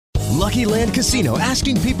Lucky Land Casino,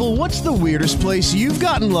 asking people, what's the weirdest place you've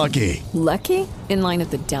gotten lucky? Lucky? In line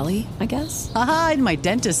at the deli, I guess? Aha, in my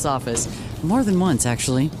dentist's office. More than once,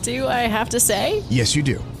 actually. Do I have to say? Yes, you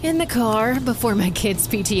do. In the car before my kids'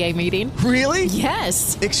 PTA meeting. Really?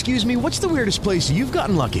 Yes. Excuse me, what's the weirdest place you've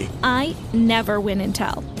gotten lucky? I never win and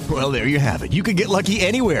tell. Well, there you have it. You can get lucky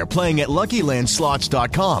anywhere, playing at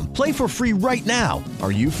LuckyLandSlots.com. Play for free right now.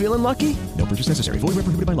 Are you feeling lucky? No purchase necessary. Void where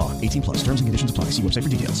prohibited by law. 18 plus. Terms and conditions apply. See website for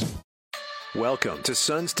details. Welcome to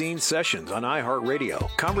Sunstein Sessions on iHeartRadio.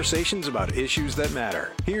 Conversations about issues that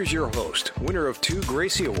matter. Here's your host, winner of 2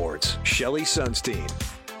 Gracie Awards, Shelley Sunstein.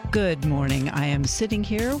 Good morning. I am sitting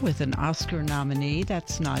here with an Oscar nominee.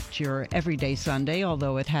 That's not your everyday Sunday,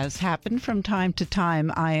 although it has happened from time to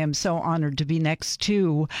time. I am so honored to be next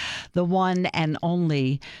to the one and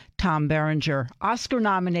only Tom Berenger, Oscar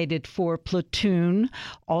nominated for Platoon,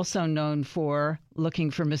 also known for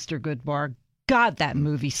Looking for Mr. Goodbar. God, that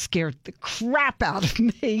movie scared the crap out of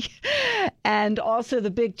me. And also The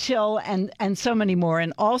Big Chill and so many more.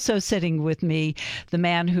 And also sitting with me, the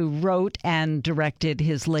man who wrote and directed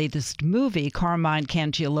his latest movie, Carmine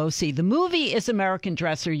Cangialosi. The movie is American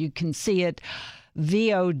Dresser. You can see it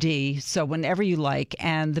VOD, so whenever you like.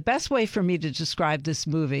 And the best way for me to describe this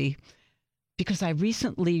movie, because I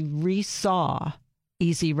recently resaw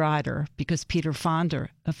Easy Rider because Peter Fonda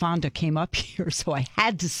came up here, so I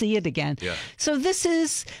had to see it again. Yeah. So this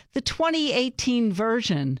is the 2018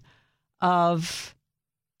 version of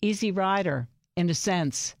Easy Rider, in a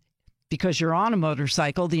sense, because you're on a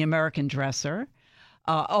motorcycle, the American Dresser.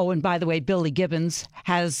 And by the way, Billy Gibbons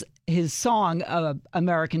has his song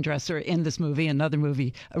American Dresser in this movie, another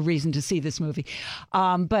movie, a reason to see this movie.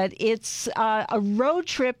 But it's a road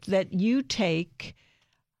trip that you take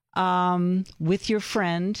with your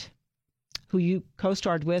friend who you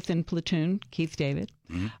co-starred with in Platoon, Keith David.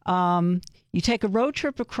 Mm-hmm. You take a road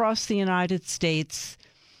trip across the United States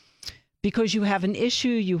because you have an issue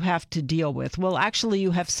you have to deal with. Well, actually,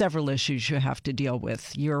 you have several issues you have to deal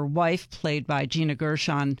with. Your wife, played by Gina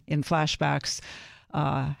Gershon in flashbacks,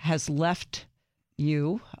 has left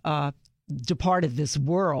you, departed this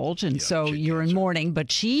world, and so you're in mourning.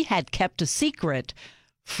 But she had kept a secret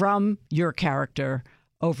from your character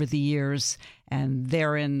over the years, and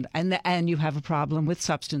therein, and you have a problem with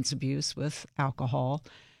substance abuse, with alcohol,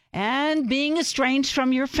 and being estranged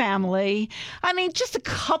from your family. I mean, just a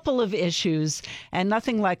couple of issues, and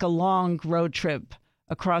nothing like a long road trip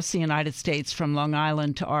across the United States from Long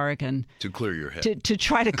Island to Oregon to clear your head, to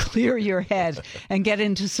try to clear your head and get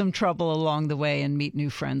into some trouble along the way and meet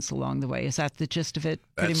new friends along the way. Is that the gist of it,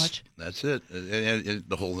 pretty much? That's it.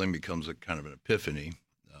 The whole thing becomes a kind of an epiphany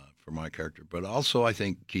for my character, but also I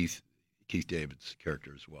think Keith David's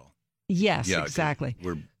character as well. Yes, yeah, exactly.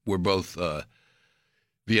 We're both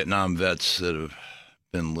Vietnam vets that have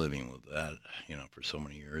been living with that, for so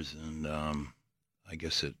many years, and I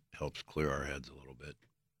guess it helps clear our heads a little bit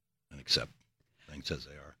and accept things as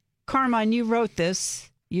they are. Carmine, you wrote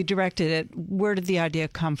this, you directed it. Where did the idea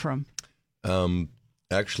come from?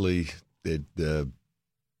 Actually, the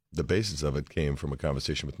basis of it came from a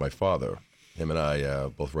conversation with my father. Him and I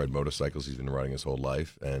both ride motorcycles. He's been riding his whole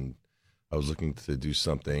life, and I was looking to do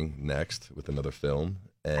something next with another film,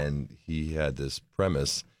 and he had this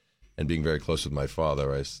premise. And being very close with my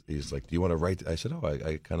father, he's like, "Do you want to write?" I said, "Oh,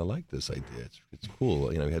 I kind of like this idea. It's cool."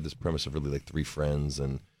 We had this premise of really like 3 friends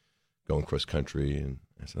and going cross country, and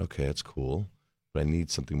I said, "Okay, that's cool, but I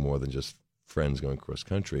need something more than just friends going cross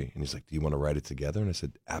country." And he's like, "Do you want to write it together?" And I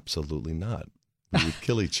said, "Absolutely not. We would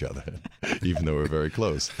kill each other, even though we're very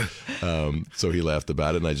close." So he laughed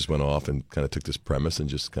about it, and I just went off and kind of took this premise and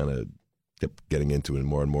just kind of kept getting into it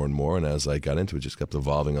more and more and more. And as I got into it, it just kept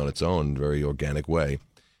evolving on its own, very organic way.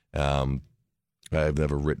 I've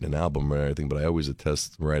never written an album or anything, but I always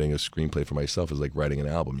attest writing a screenplay for myself is like writing an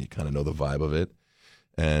album. You kind of know the vibe of it.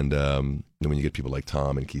 And then when you get people like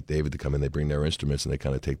Tom and Keith David to come in, they bring their instruments and they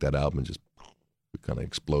kind of take that album and just kind of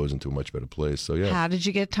explodes into a much better place. So, yeah. How did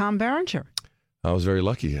you get Tom Berenger? I was very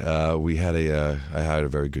lucky. I had a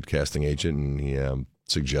very good casting agent, and he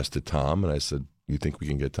suggested Tom, and I said, "You think we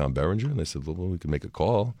can get Tom Berenger?" And they said, "Well, we can make a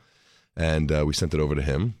call." And we sent it over to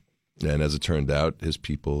him. And as it turned out, his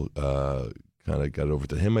people kind of got it over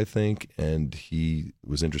to him, I think, and he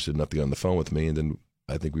was interested enough to get on the phone with me. And then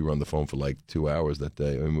I think we were on the phone for like 2 hours that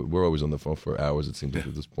day. I mean, we're always on the phone for hours, it seems like,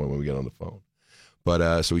 at this point when we get on the phone.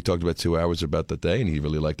 But so we talked about 2 hours about that day, and he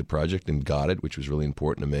really liked the project and got it, which was really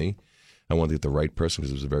important to me. I wanted to get the right person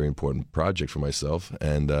because it was a very important project for myself.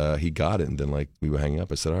 And he got it. And then, like, we were hanging up.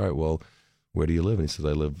 I said, "All right, well, where do you live?" And he said,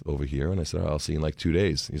 "I live over here." And I said, "All right, I'll see you in like 2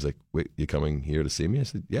 days." He's like, "Wait, you're coming here to see me?" I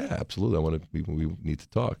said, "Yeah, absolutely. We need to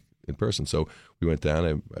talk." in person. So we went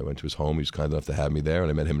down. I went to his home. He was kind enough to have me there, and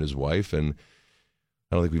I met him and his wife. And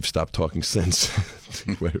I don't think we've stopped talking since.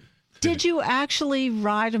 Did you actually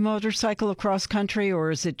ride a motorcycle across country, or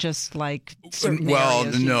is it just like certain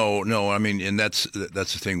areas? No. I mean, and that's the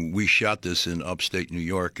thing. We shot this in upstate New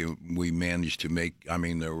York, and we managed to make. I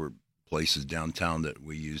mean, there were places downtown that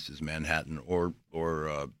we used as Manhattan,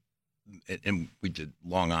 and we did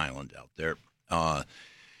Long Island out there,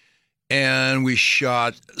 and we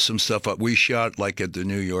shot some stuff up. We shot like at the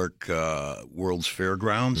New York World's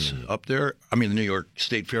Fairgrounds up there. I mean, the New York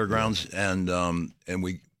State Fairgrounds, and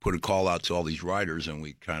we put a call out to all these riders, and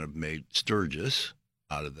we kind of made Sturgis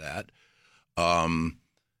out of that. And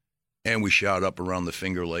we shot up around the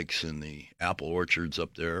Finger Lakes and the apple orchards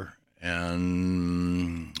up there.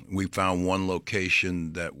 And we found one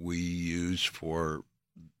location that we used for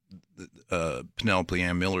Penelope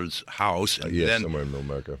Ann Miller's house. And then, somewhere in Middle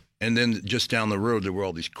America. And then just down the road, there were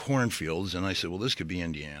all these cornfields. And I said, well, this could be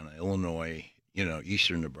Indiana, Illinois,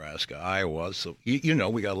 eastern Nebraska, Iowa. So, we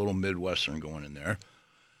got a little Midwestern going in there.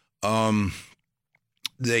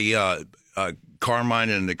 Carmine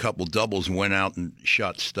and a couple doubles went out and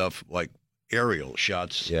shot stuff like aerial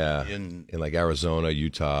shots. Yeah, in like Arizona,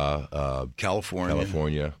 Utah,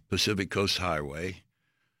 California, Pacific Coast Highway.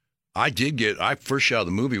 I first shot of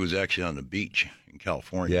the movie was actually on the beach in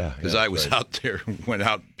California. Because I was out there, went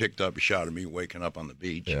out, picked up a shot of me waking up on the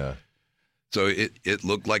beach. Yeah. So it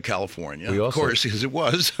looked like California, of course, because it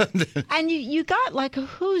was. And you got like a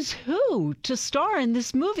who's who to star in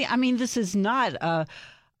this movie. I mean, this is not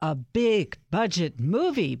a big budget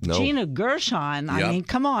movie. No. Gina Gershon. I mean,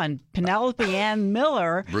 come on. Penelope Ann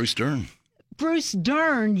Miller. Bruce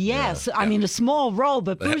Dern, yes. I mean, a small role,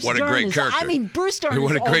 but Bruce what Dern a great is. character. I mean, Bruce Dern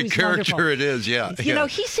what is a great always character wonderful. it is. Yeah,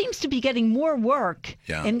 he seems to be getting more work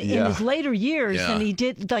in his later years than he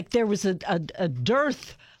did. Like there was a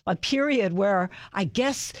dearth. A period where I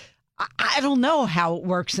guess I don't know how it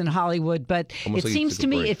works in Hollywood, but almost it like seems to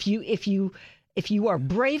me break. if you are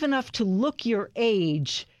brave enough to look your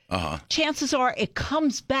age, chances are it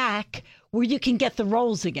comes back where you can get the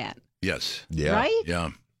roles again. Yes. Yeah. Right?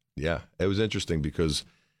 Yeah. It was interesting because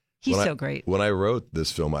he's so great. When I wrote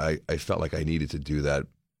this film, I felt like I needed to do that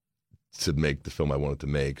to make the film I wanted to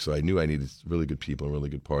make. So I knew I needed really good people and really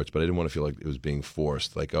good parts, but I didn't want to feel like it was being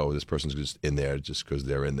forced. Like, oh, this person's just in there just because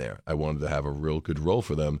they're in there. I wanted to have a real good role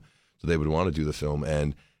for them so they would want to do the film.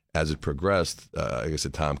 And as it progressed, like I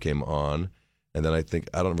said, Tom came on. And then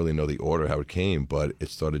I don't really know the order how it came, but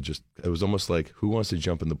it was almost like, who wants to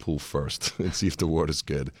jump in the pool first and see if the water's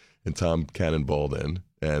good? And Tom cannonballed in,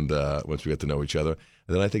 and once we got to know each other.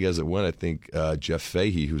 And then I think as it went, Jeff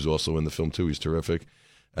Fahey, who's also in the film too, he's terrific.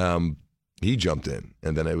 He jumped in,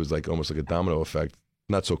 and then it was like almost like a domino effect.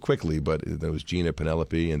 Not so quickly, but there was Gina,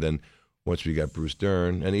 Penelope, and then once we got Bruce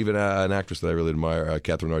Dern, and even an actress that I really admire,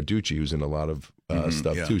 Catherine Arducci, who's in a lot of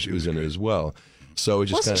stuff too. She was in it as well. So it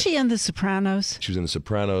just wasn't she in The Sopranos? She was in The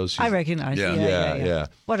Sopranos. I recognize. Yeah.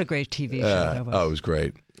 What a great TV show that was. Oh, it was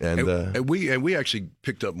great. And we actually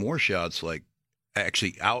picked up more shots like.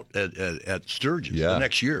 Actually, out at Sturgis the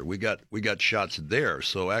next year, we got shots there.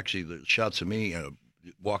 So actually, the shots of me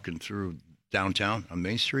walking through downtown on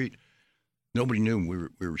Main Street, nobody knew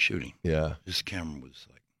we were shooting. Yeah, this camera was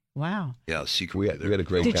like, wow. Yeah, secret. We had a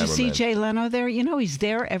great. Did you see cameraman. Jay Leno there? He's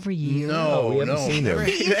there every year. No, we haven't seen him.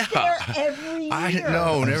 He's there every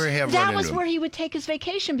year. Never have. That was where he would take his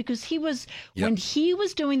vacation because when he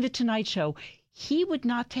was doing the Tonight Show. He would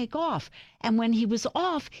not take off. And when he was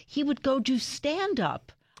off, he would go do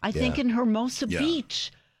stand-up, I think, in Hermosa Beach.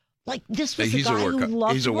 Like, this was a guy who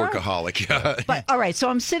loved He's a work. workaholic, yeah. But, all right, so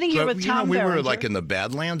I'm sitting here with Tom Berenger. We were, like, in the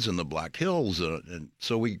Badlands and the Black Hills, and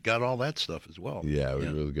so we got all that stuff as well. Yeah, it was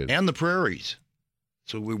really good. And the prairies.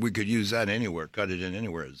 So we could use that anywhere, cut it in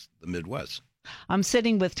anywhere as the Midwest. I'm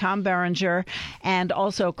sitting with Tom Berenger and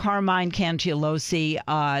also Carmine Cangialosi.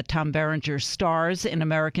 Tom Berenger stars in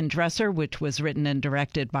American Dresser, which was written and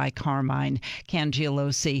directed by Carmine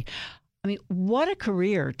Cangialosi. I mean, what a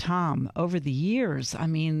career, Tom, over the years. I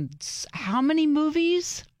mean, how many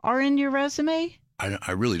movies are in your resume?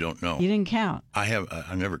 I really don't know. You didn't count? I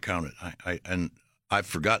never counted. And I've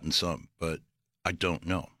forgotten some, but I don't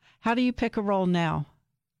know. How do you pick a role now?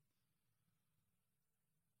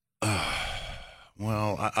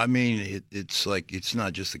 Well, I mean, it's like, it's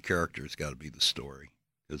not just the character. It's got to be the story,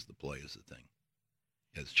 because the play is the thing,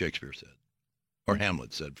 as Shakespeare said, or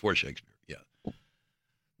Hamlet said for Shakespeare. Yeah,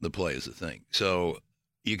 the play is the thing. So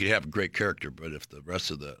you could have a great character, but if the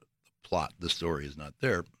rest of the plot, the story is not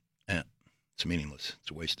there, it's meaningless.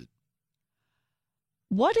 It's wasted.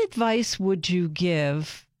 What advice would you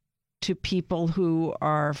give to people who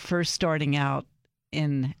are first starting out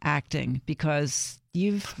in acting? Because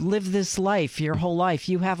you've lived this life your whole life.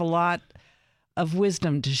 You have a lot of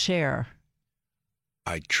wisdom to share.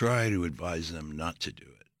 I try to advise them not to do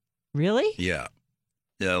it. Really? Yeah.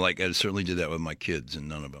 Yeah, like I certainly did that with my kids, and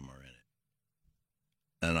none of them are in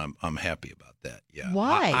it. And I'm happy about that. Yeah.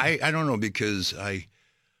 Why? I don't know, because A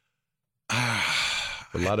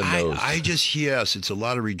lot of no's. Yes, it's a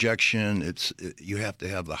lot of rejection. You have to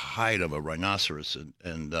have the height of a rhinoceros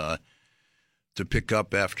and to pick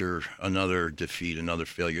up after another defeat, another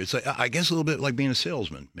failure. It's like, I guess a little bit like being a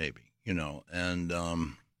salesman, maybe, and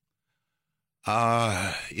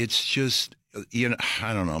it's just,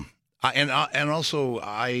 I don't know. And also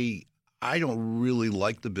I don't really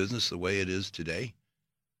like the business the way it is today.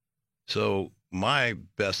 So my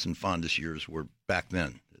best and fondest years were back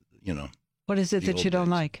then, What is it the that old you don't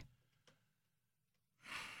days. like?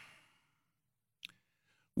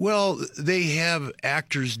 Well, they have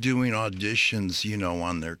actors doing auditions,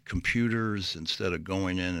 on their computers instead of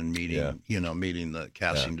going in and meeting, meeting the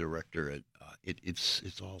casting director.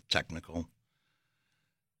 It's all technical.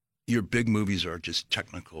 Your big movies are just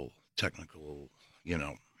technical,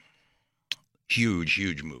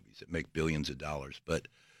 huge movies that make billions of dollars. But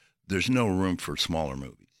there's no room for smaller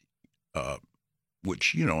movies,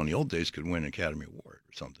 which, in the old days could win an Academy Award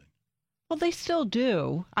or something. Well, they still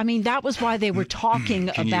do. I mean, that was why they were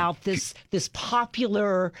talking about this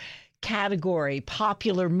popular category,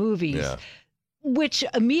 popular movies, which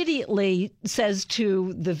immediately says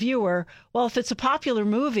to the viewer, well, if it's a popular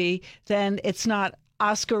movie, then it's not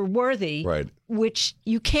Oscar worthy, Right. Which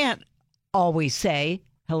you can't always say.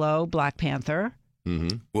 Hello, Black Panther.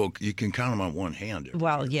 Mm-hmm. Well, you can count them on one hand.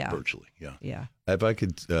 Virtually, yeah. Yeah. If I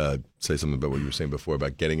could say something about what you were saying before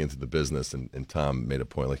about getting into the business, and Tom made a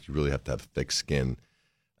point, like you really have to have thick skin.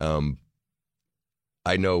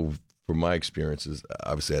 I know from my experiences,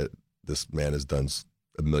 obviously this man has done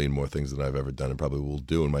a million more things than I've ever done and probably will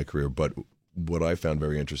do in my career. But what I found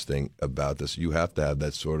very interesting about this, you have to have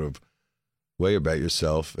that sort of way about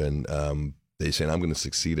yourself, and they saying, I'm going to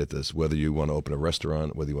succeed at this, whether you want to open a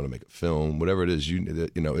restaurant, whether you want to make a film, whatever it is,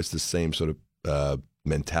 it's the same sort of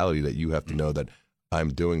mentality that you have to know that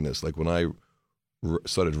I'm doing this. Like when I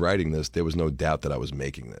started writing this, there was no doubt that I was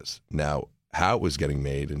making this. Now, how it was getting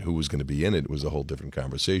made and who was going to be in it was a whole different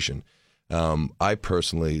conversation. I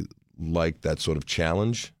personally like that sort of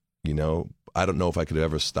challenge. I don't know if I could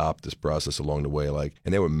ever stop this process along the way.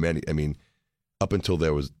 And there were many, up until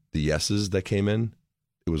there was the yeses that came in,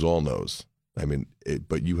 it was all no's.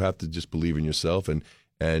 But you have to just believe in yourself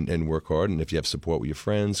and work hard. And if you have support with your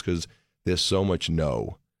friends, because there's so much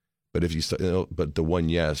no. But if you but the one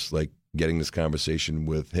yes, like getting this conversation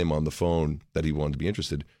with him on the phone that he wanted to be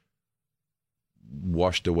interested,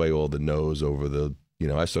 washed away all the no's over the.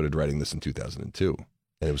 I started writing this in 2002,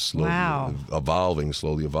 and it was slowly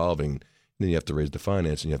evolving. And then you have to raise the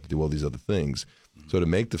finance, and you have to do all these other things. So to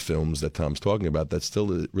make the films that Tom's talking about, that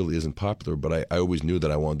still really isn't popular, but I always knew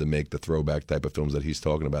that I wanted to make the throwback type of films that he's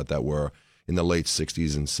talking about that were in the late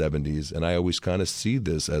 60s and 70s. And I always kind of see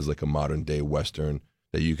this as like a modern day Western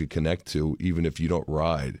that you could connect to, even if you don't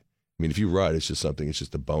ride. If you ride, it's just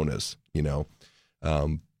a bonus, But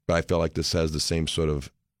I felt like this has the same sort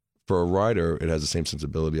of, for a rider, it has the same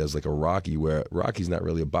sensibility as like a Rocky, where Rocky's not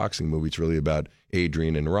really a boxing movie. It's really about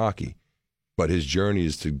Adrian and Rocky. But his journey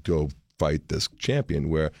is to go fight this champion,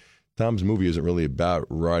 where Tom's movie isn't really about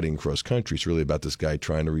riding cross country. It's really about this guy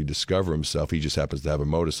trying to rediscover himself. He just happens to have a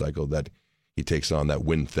motorcycle that he takes on that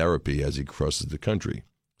wind therapy as he crosses the country.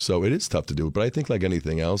 So it is tough to do. But I think like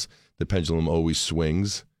anything else, the pendulum always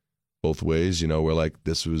swings both ways. Where like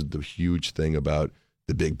this was the huge thing about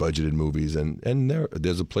the big budgeted movies, and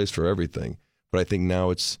there's a place for everything. But I think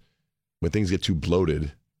now it's when things get too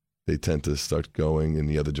bloated, they tend to start going in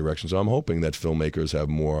the other direction. So I'm hoping that filmmakers have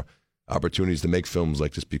more opportunities to make films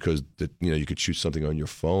like this, because you could shoot something on your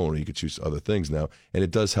phone, or you could shoot other things now, and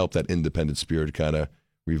it does help that independent spirit kind of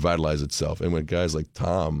revitalize itself. And when guys like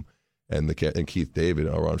Tom and Keith David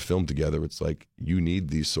are on film together, it's like you need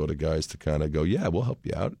these sort of guys to kind of go, yeah, we'll help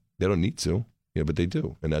you out. They don't need to, but they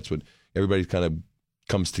do, and that's what everybody kind of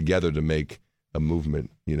comes together to make a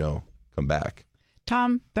movement, come back.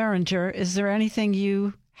 Tom Berenger, is there anything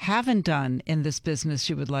you haven't done in this business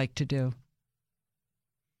you would like to do?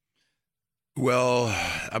 Well,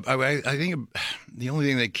 I think the only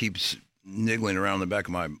thing that keeps niggling around the back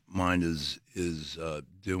of my mind is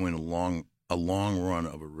doing a long run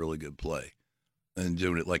of a really good play, and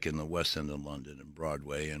doing it like in the West End of London and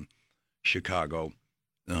Broadway and Chicago,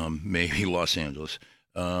 maybe Los Angeles,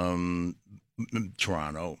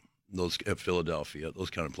 Toronto, Philadelphia, those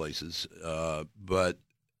kind of places. But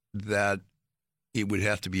that it would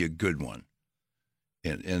have to be a good one.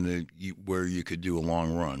 where you could do a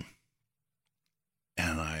long run.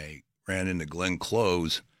 And I ran into Glenn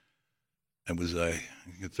Close. It was a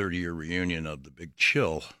 30-year reunion of The Big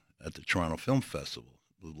Chill at the Toronto Film Festival.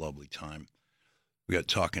 It was a lovely time. We got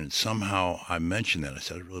talking, and somehow I mentioned that. I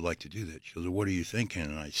said, I'd really like to do that. She goes, what are you thinking?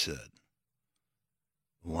 And I said,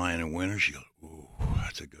 Lion and Winter. She goes, ooh,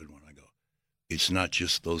 that's a good one. I go, it's not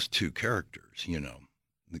just those two characters,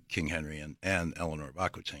 the King Henry and Eleanor of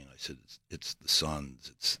Aquitaine. I said, it's the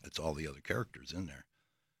sons, it's all the other characters in there.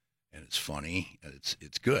 And it's funny, and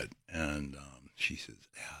it's good. And she says,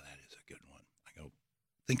 yeah, that is a good one. I go,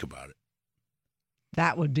 think about it.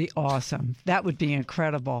 That would be awesome. That would be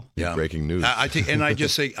incredible. Yeah. Breaking news. I think, and I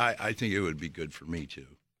just say, I think it would be good for me too.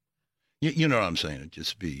 You know what I'm saying? It'd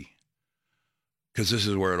just be, because this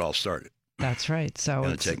is where it all started. That's right. So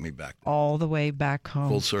it's take me back all the way back home.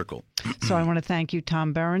 Full circle. So I want to thank you,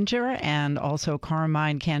 Tom Berenger, and also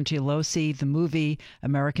Carmine Cangialosi, the movie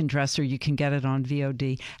American Dresser. You can get it on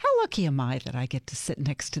VOD. How lucky am I that I get to sit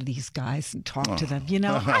next to these guys and talk to them?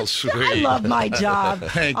 How sweet. I love my job.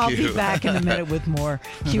 Thank I'll you. be back in a minute with more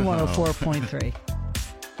Q104.3.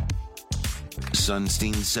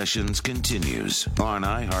 Sunstein Sessions continues on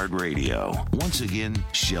iHeartRadio. Once again,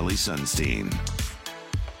 Shelley Sunstein.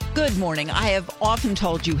 Good morning. I have often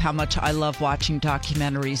told you how much I love watching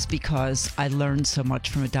documentaries because I learned so much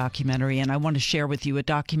from a documentary, and I want to share with you a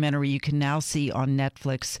documentary you can now see on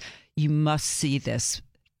Netflix. You must see this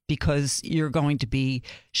because you're going to be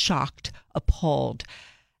shocked, appalled,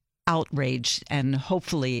 outraged, and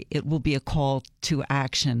hopefully it will be a call to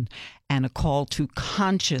action and a call to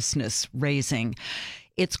consciousness raising.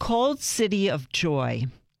 It's called City of Joy,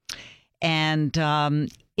 and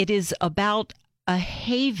it is about a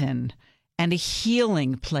haven and a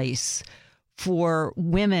healing place for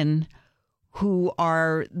women who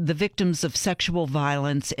are the victims of sexual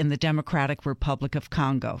violence in the Democratic Republic of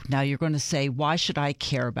Congo. Now, you're going to say, why should I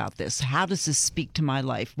care about this? How does this speak to my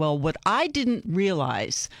life? Well, what I didn't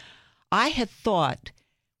realize, I had thought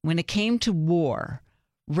when it came to war,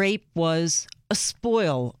 rape was a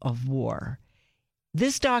spoil of war.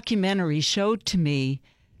 This documentary showed to me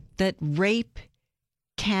that rape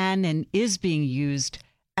can and is being used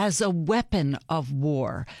as a weapon of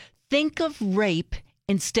war. Think of rape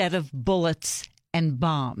instead of bullets and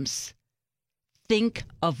bombs. Think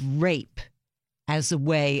of rape as a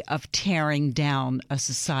way of tearing down a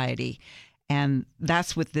society. And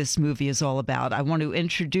that's what this movie is all about. I want to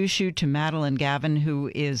introduce you to Madeleine Gavin,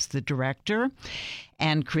 who is the director,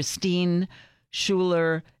 and Christine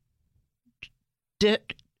Schuler,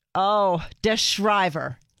 Deschryver.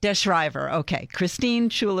 Okay. Christine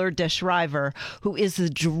Schuler Deschryver, who is the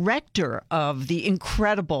director of the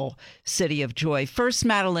incredible City of Joy. First,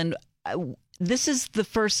 Madeleine, this is the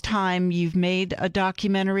first time you've made a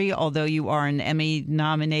documentary, although you are an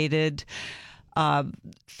Emmy-nominated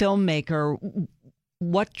filmmaker.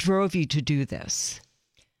 What drove you to do this?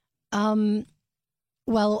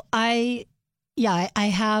 Well, I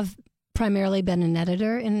have primarily been an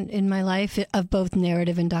editor in my life of both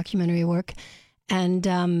narrative and documentary work. And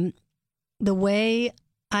the way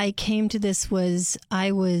I came to this was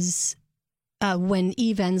when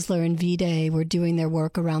Eve Ensler and V-Day were doing their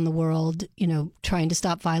work around the world, trying to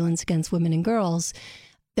stop violence against women and girls.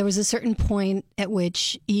 There was a certain point at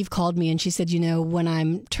which Eve called me and she said, when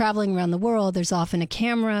I'm traveling around the world, there's often a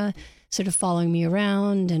camera sort of following me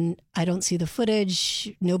around and I don't see the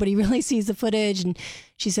footage. Nobody really sees the footage. And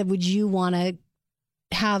she said, would you want to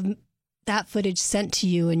have that footage sent to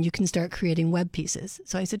you and you can start creating web pieces?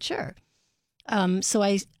 So I said, sure. So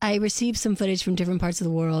I received some footage from different parts of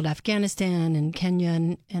the world, Afghanistan and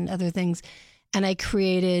Kenya and other things. And I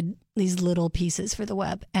created these little pieces for the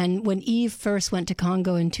web. And when Eve first went to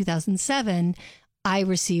Congo in 2007, I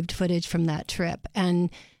received footage from that trip. And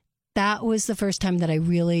that was the first time that I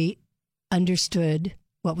really understood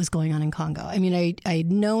what was going on in Congo. I mean, I'd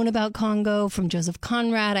known about Congo from Joseph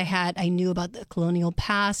Conrad. I knew about the colonial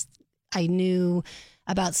past. I knew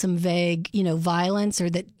about some vague, violence or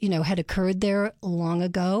that, had occurred there long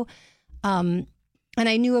ago. And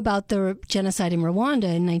I knew about the genocide in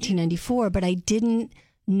Rwanda in 1994, but I didn't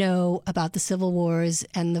know about the civil wars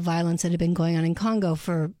and the violence that had been going on in Congo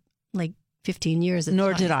for like 15 years.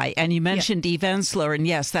 Nor did I. And you mentioned Eve Ensler, and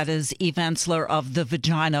yes, that is Eve Ensler of the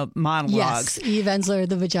Vagina Monologues. Yes, Eve Ensler,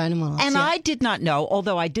 the Vagina Monologues. And I did not know,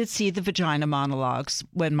 although I did see the Vagina Monologues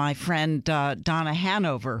when my friend Donna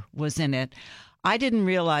Hanover was in it. I didn't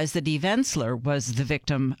realize that Eve Ensler was the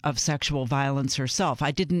victim of sexual violence herself. I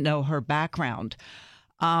didn't know her background.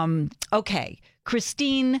 Okay,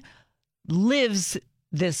 Christine lives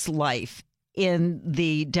this life in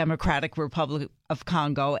the Democratic Republic of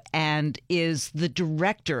Congo and is the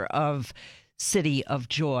director of City of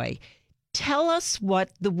Joy. Tell us what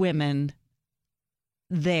the women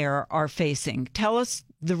there are facing. Tell us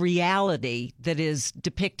the reality that is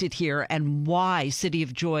depicted here and why City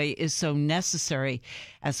of Joy is so necessary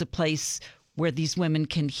as a place where these women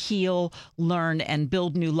can heal, learn, and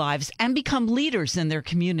build new lives and become leaders in their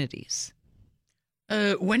communities.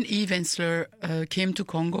 When Eve Ensler came to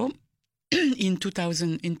Congo in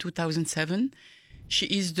 2007, she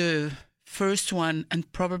is the first one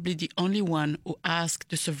and probably the only one who asked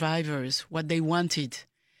the survivors what they wanted.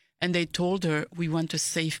 And they told her, we want a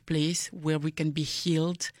safe place where we can be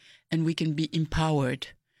healed and we can be empowered.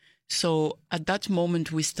 So at that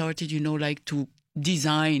moment, we started, to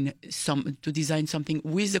design something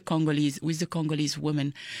with the Congolese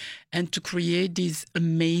women, and to create this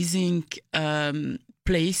amazing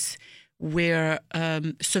place where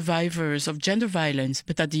survivors of gender violence,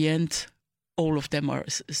 but at the end, all of them are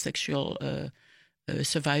sexual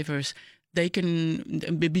survivors. They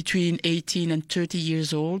can be between 18 and 30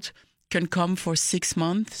 years old, can come for 6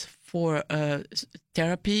 months for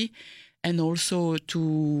therapy, and also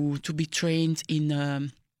to be trained in a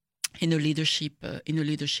leadership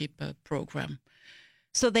program.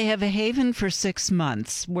 So they have a haven for 6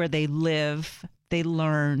 months where they live, they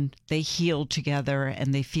learn, they heal together,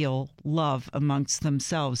 and they feel love amongst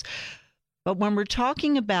themselves. But when we're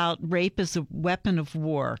talking about rape as a weapon of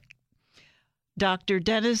war, Dr.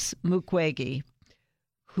 Denis Mukwege,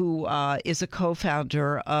 who is a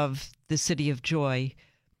co-founder of the City of Joy,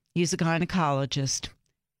 he's a gynecologist.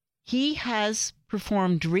 He has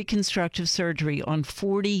performed reconstructive surgery on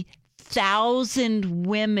 40,000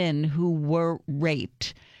 women who were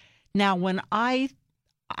raped. Now, when I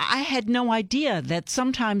had no idea that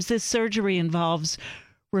sometimes this surgery involves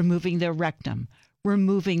removing their rectum,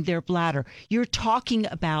 removing their bladder. You're talking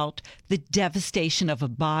about the devastation of a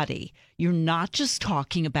body. You're not just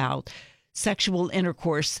talking about sexual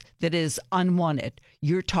intercourse that is unwanted.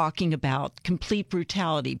 You're talking about complete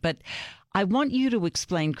brutality. But I want you to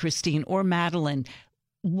explain, Christine or Madeleine,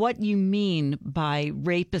 what you mean by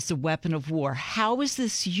rape as a weapon of war. How is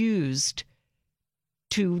this used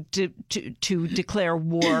to declare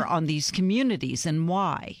war on these communities, and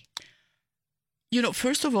why?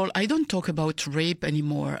 First of all, I don't talk about rape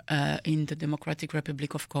anymore in the Democratic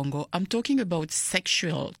Republic of Congo. I'm talking about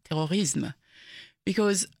sexual terrorism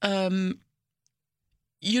because,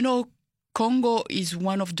 Congo is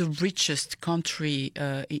one of the richest country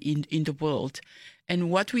in the world. And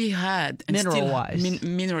what we had... Mineral-wise.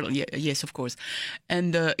 Yes, of course.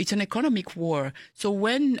 And it's an economic war. So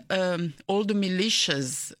when all the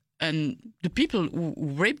militias and the people who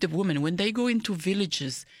rape the women, when they go into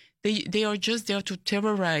villages... They are just there to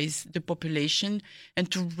terrorize the population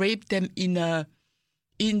and to rape them in the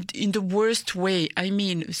worst way. I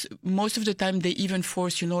mean, most of the time they even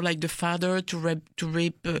force, the father to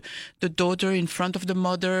rape the daughter in front of the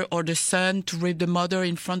mother, or the son to rape the mother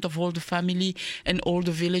in front of all the family and all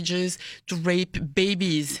the villages, to rape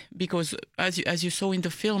babies. Because as you saw in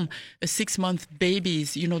the film, a 6-month baby,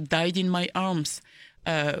 died in my arms,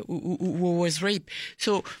 who was raped.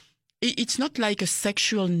 So it's not like a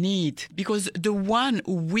sexual need, because the one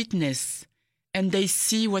who witness and they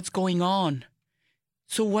see what's going on.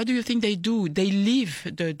 So what do you think they do? They leave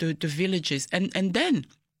the villages, and then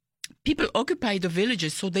people occupy the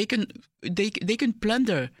villages so they can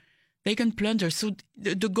plunder. They can plunder. So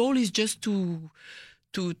the goal is just to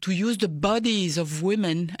use the bodies of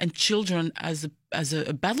women and children as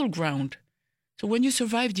a battleground. So when you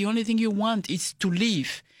survive, the only thing you want is to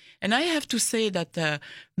leave. And I have to say that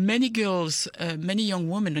many girls, many young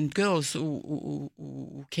women and girls who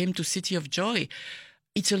came to City of Joy,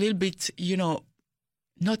 it's a little bit,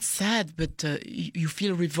 not sad, but you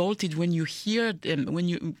feel revolted when you hear them,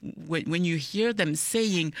 when you hear them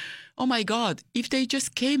saying, "Oh my God, if they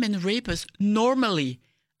just came and rape us normally,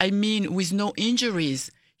 I mean, with no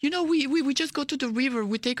injuries, we just go to the river,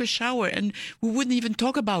 we take a shower, and we wouldn't even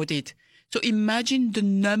talk about it." So imagine the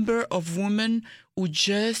number of women who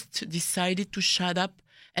just decided to shut up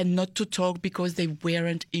and not to talk because they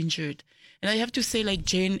weren't injured. And I have to say, like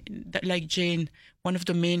Jane, one of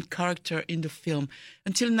the main characters in the film,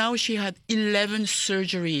 until now she had 11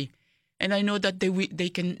 surgery, and I know that they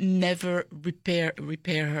can never repair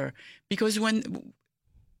her, because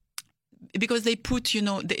they put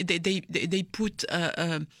they put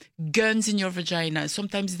guns in your vagina.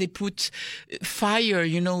 Sometimes they put fire,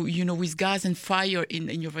 with gas and fire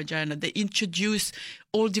in your vagina. They introduce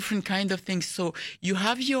all different kind of things. So you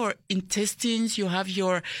have your intestines, you have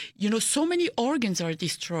your, so many organs are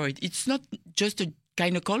destroyed. It's not just a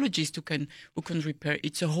gynecologist who can repair.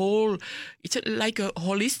 It's like a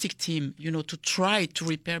holistic team, to try to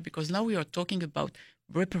repair, because now we are talking about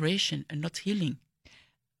reparation and not healing.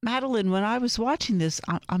 Madeleine, when I was watching this,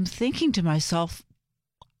 I'm thinking to myself,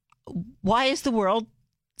 why is the world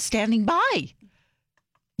standing by?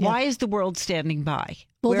 Yeah. Why is the world standing by?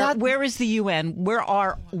 Well, where is the UN? Where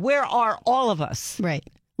are all of us? Right.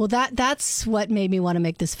 Well, that's what made me want to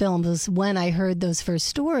make this film, was when I heard those first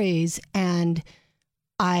stories, and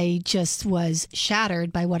I just was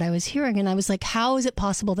shattered by what I was hearing. And I was like, how is it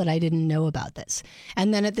possible that I didn't know about this?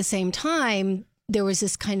 And then at the same time, there was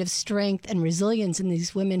this kind of strength and resilience in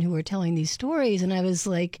these women who were telling these stories. And I was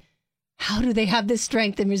like, how do they have this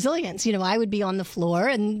strength and resilience? I would be on the floor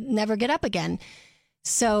and never get up again.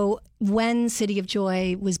 So when City of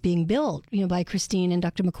Joy was being built, by Christine and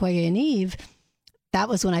Dr. Mukwege and Eve, that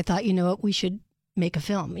was when I thought, what, we should make a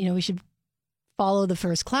film. We should follow the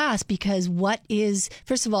first class, because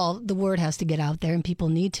first of all, the word has to get out there and people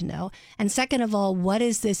need to know. And second of all, what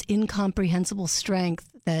is this incomprehensible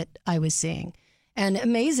strength that I was seeing? And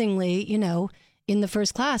amazingly, in the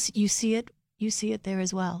first class, you see it there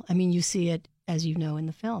as well. I mean, you see it, as you know, in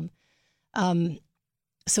the film.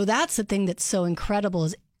 So that's the thing that's so incredible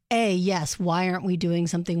is A, yes, why aren't we doing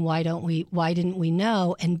something? Why didn't we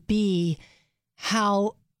know? And B,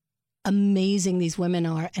 how amazing these women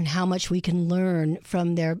are and how much we can learn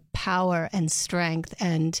from their power and strength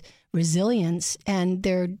and resilience and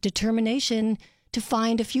their determination to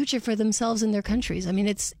find a future for themselves and their countries. I mean,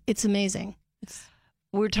 it's amazing.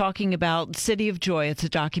 We're talking about City of Joy. It's a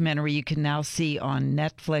documentary you can now see on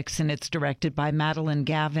Netflix, and it's directed by Madeleine,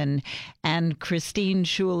 Gavin, and Christine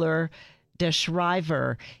Schuler.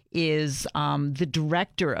 Deschryver is the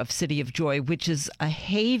director of City of Joy, which is a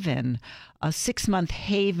 6-month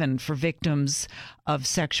haven for victims of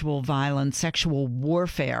sexual violence, sexual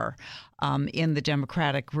warfare in the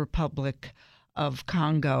Democratic Republic of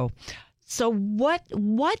Congo. So what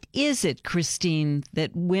is it, Christine,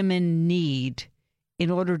 that women need in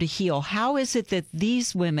order to heal? How is it that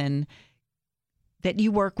these women that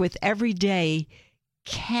you work with every day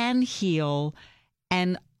can heal,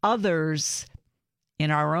 and others in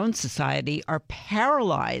our own society are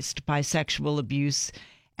paralyzed by sexual abuse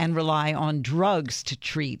and rely on drugs to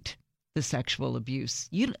treat the sexual abuse?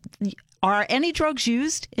 Are any drugs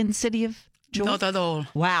used in City of Joy? Not at all.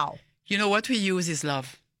 Wow. What we use is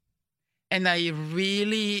love. And I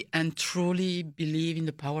really and truly believe in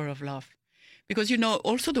the power of love. Because,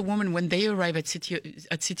 also the women, when they arrive at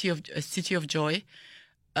City of Joy,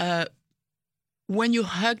 when you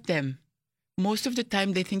hug them, most of the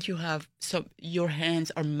time they think your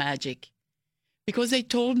hands are magic. Because they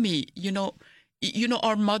told me,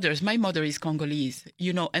 our mothers, my mother is Congolese,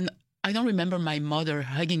 and I don't remember my mother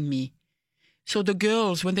hugging me. So the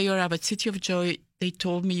girls, when they arrived at City of Joy, they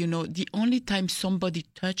told me, the only time somebody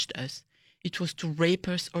touched us, it was to rape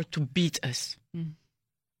us or to beat us. Mm.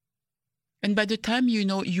 And by the time,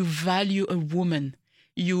 you value a woman,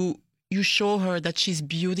 you show her that she's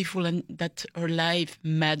beautiful and that her life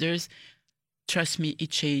matters. Trust me, it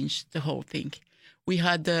changed the whole thing. We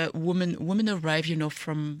had women arrive,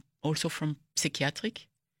 from psychiatric.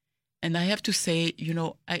 And I have to say,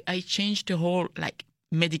 I changed the whole,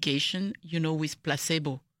 medication, with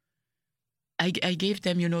placebo. I gave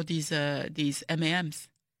them, these MAMs.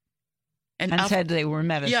 And said they were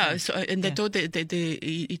medicine. Yeah, and they thought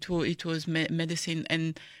it was medicine.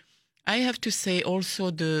 And I have to say also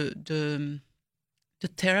the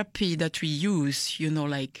therapy that we use,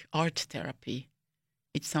 like art therapy.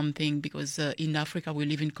 It's something, because in Africa we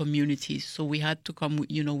live in communities, so we had to come,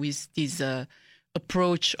 with this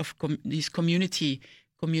approach of this community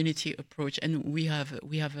approach, and we have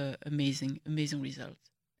amazing results.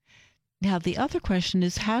 Now the other question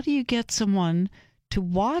is, how do you get someone to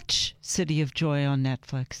watch City of Joy on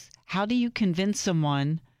Netflix? How do you convince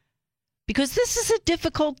someone? Because this is a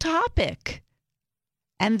difficult topic,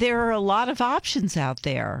 and there are a lot of options out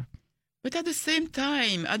there. But at the same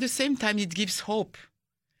time, it gives hope.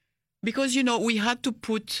 Because, we had to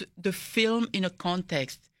put the film in a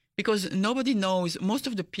context, because nobody knows. Most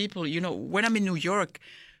of the people, when I'm in New York,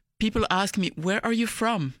 people ask me, where are you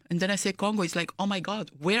from? And then I say Congo. It's like, oh my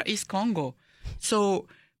God, where is Congo? So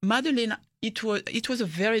Madeleine, it was a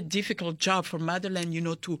very difficult job for Madeleine,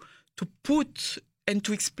 to put and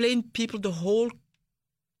to explain people the whole,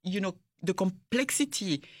 the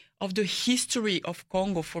complexity of the history of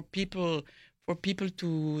Congo for people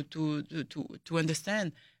to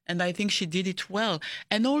understand. And I think she did it well.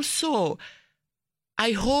 And also,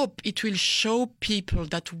 I hope it will show people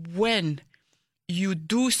that when you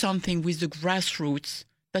do something with the grassroots,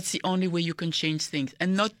 That's the only way you can change things,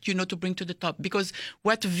 and not, to bring to the top. Because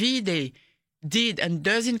what V-Day did and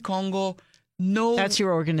does in Congo, That's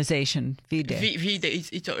your organization, V-Day. V-Day,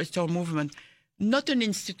 it's our movement, not an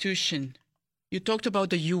institution. You talked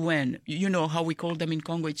about the UN. You know how we call them in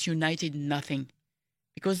Congo. It's United Nothing,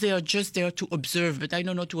 because they are just there to observe. But I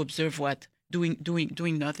don't know to observe what,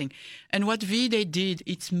 doing nothing. And what V-Day did,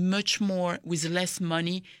 it's much more with less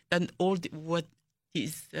money than what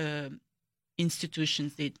these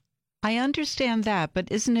institutions did. I understand that,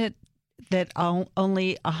 but isn't it that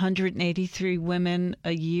only 183 women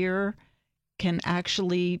a year can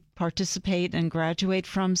actually participate and graduate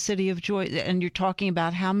from City of Joy? And you're talking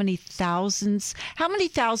about how many thousands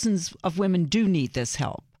of women do need this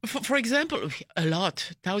help? For example, a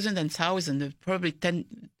lot, thousands and thousands, probably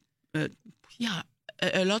 10, a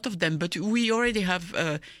lot of them. But we already have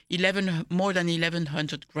more than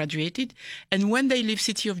 1,100 graduated. And when they leave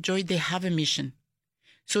City of Joy, they have a mission.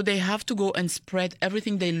 So they have to go and spread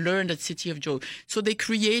everything they learned at City of Joy. So they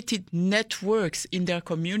created networks in their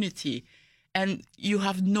community. And you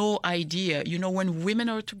have no idea, when women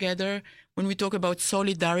are together, when we talk about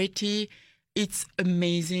solidarity, it's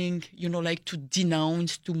amazing, like to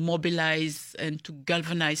denounce, to mobilize, and to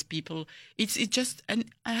galvanize people. It's just, and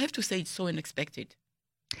I have to say, it's so unexpected.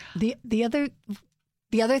 The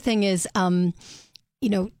other thing is,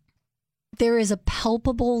 there is a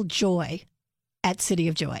palpable joy at City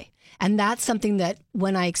of Joy. And that's something that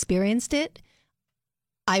when I experienced it,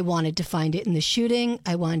 I wanted to find it in the shooting.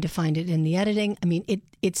 I wanted to find it in the editing. I mean,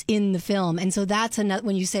 it's in the film. And so that's another,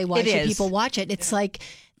 when you say, why should people watch it? It's like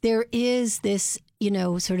there is this,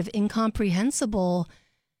 sort of incomprehensible,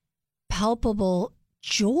 palpable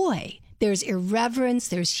joy. There's irreverence,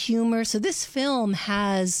 there's humor. So this film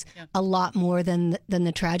has a lot more than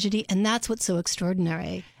the tragedy. And that's what's so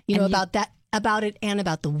extraordinary, about it and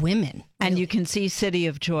about the women. And you can see City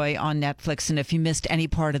of Joy on Netflix. And if you missed any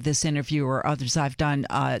part of this interview or others I've done,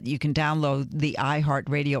 you can download the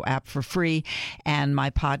iHeartRadio app for free. And my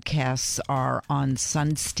podcasts are on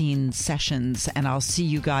Sunstein Sessions. And I'll see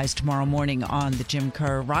you guys tomorrow morning on the Jim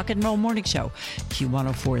Kerr Rock and Roll Morning Show,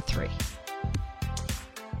 Q1043.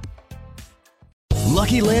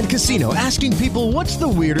 Lucky Land Casino, asking people, what's the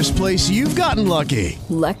weirdest place you've gotten lucky?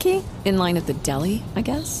 Lucky? In line at the deli, I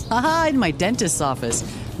guess? Aha, in my dentist's office.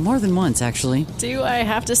 More than once, actually. Do I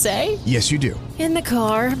have to say? Yes, you do. In the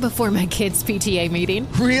car before my kids' PTA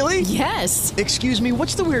meeting. Really? Yes. Excuse me,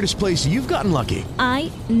 what's the weirdest place you've gotten lucky?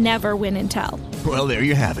 I never win and tell. Well, there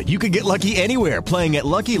you have it. You can get lucky anywhere, playing at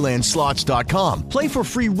LuckyLandSlots.com. Play for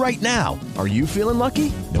free right now. Are you feeling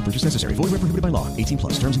lucky? No purchase necessary. Void where prohibited by law. 18+.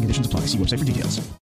 Terms and conditions apply. See website for details.